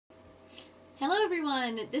Hello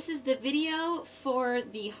everyone! This is the video for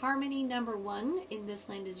the harmony number 1 in This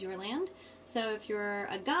Land Is Your Land. So if you're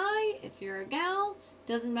a guy, if you're a gal,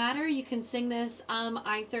 doesn't matter, you can sing this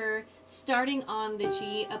either starting on the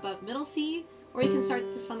G above middle C, or you can start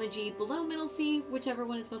this on the G below middle C, whichever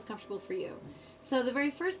one is most comfortable for you. So the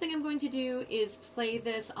very first thing I'm going to do is play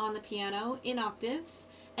this on the piano in octaves,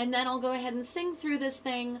 and then I'll go ahead and sing through this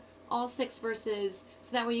thing all 6 verses,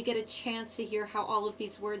 so that way you get a chance to hear how all of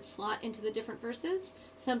these words slot into the different verses.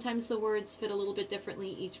 Sometimes the words fit a little bit differently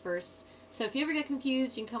each verse. So if you ever get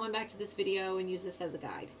confused, you can come on back to this video and use this as a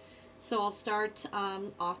guide. So I'll start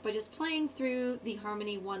off by just playing through the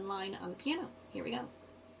harmony 1 line on the piano. Here we go.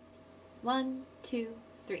 1, 2,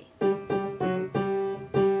 3.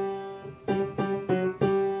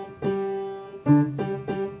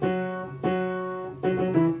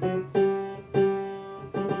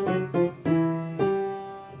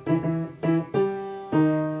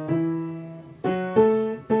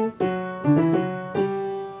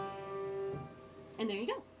 And there you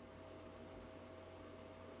go.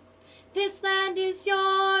 This land is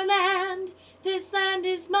your land, this land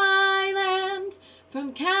is my land,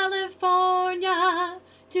 from California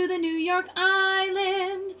to the New York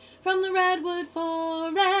Island, from the Redwood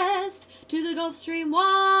Forest to the Gulf Stream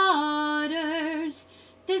waters.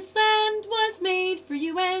 This land was made for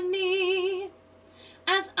you and me.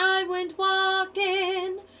 As I went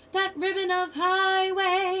walking that ribbon of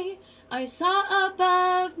highway, I saw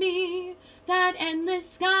above me that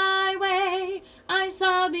endless skyway. I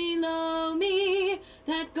saw below me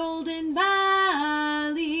that golden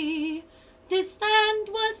valley. This land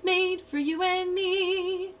was made for you and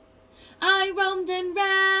me. I roamed and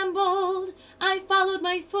rambled, I followed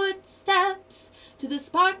my footsteps to the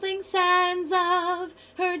sparkling sands of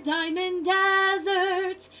her diamond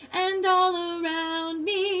deserts, and all around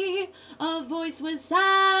me a voice was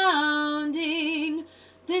sounding.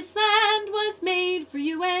 This land was made for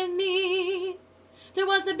you and me. There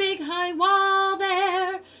was a big high wall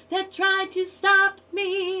there that tried to stop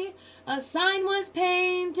me. A sign was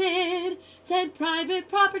painted, said private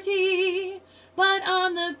property, but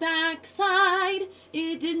on the back side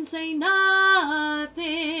it didn't say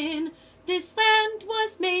nothing. This land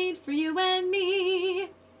was made for you and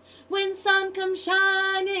me. When sun comes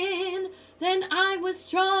shining, then I was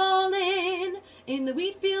strolling in the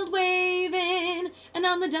wheat field waving, and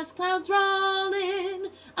on the dust clouds rolling,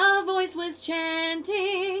 a voice was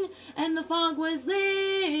chanting, and the fog was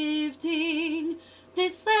lifting.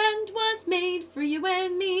 This land was made for you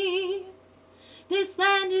and me. This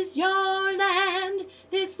land is your land,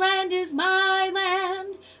 this land is my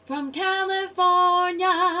land, from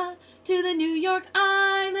California to the New York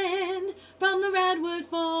Island, from the Redwood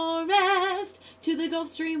Forest to the Gulf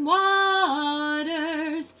Stream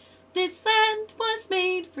waters. This land was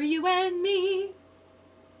made for you and me.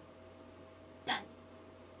 Done.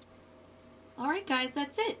 Alright guys,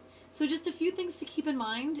 that's it. So just a few things to keep in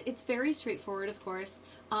mind. It's very straightforward, of course,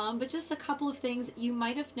 but just a couple of things. You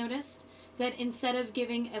might have noticed that instead of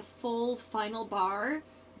giving a full final bar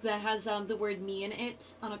that has the word me in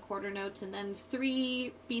it on a quarter note, and then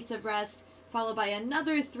 3 beats of rest, followed by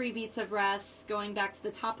another 3 beats of rest, going back to the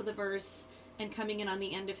top of the verse, and coming in on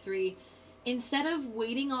the end of 3, instead of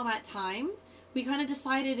waiting all that time, we kind of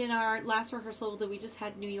decided in our last rehearsal that we just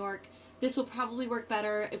had New York, this will probably work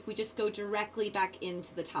better if we just go directly back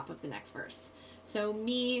into the top of the next verse. So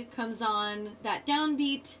me comes on that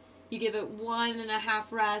downbeat, you give it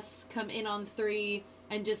 1.5 rests, come in on 3,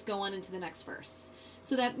 and just go on into the next verse.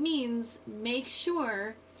 So that means make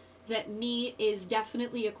sure that me is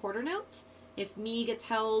definitely a quarter note. If me gets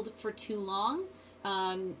held for too long,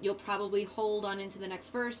 you'll probably hold on into the next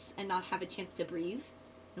verse and not have a chance to breathe.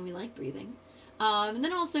 And we like breathing. And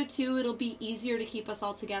then also, too, it'll be easier to keep us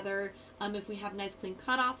all together if we have nice clean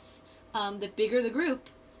cutoffs. The bigger the group,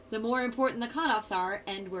 the more important the cutoffs are,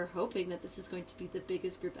 and we're hoping that this is going to be the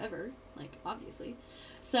biggest group ever, like, obviously.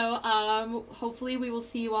 So, hopefully we will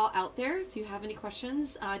see you all out there. If you have any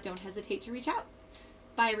questions, don't hesitate to reach out.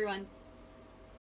 Bye, everyone.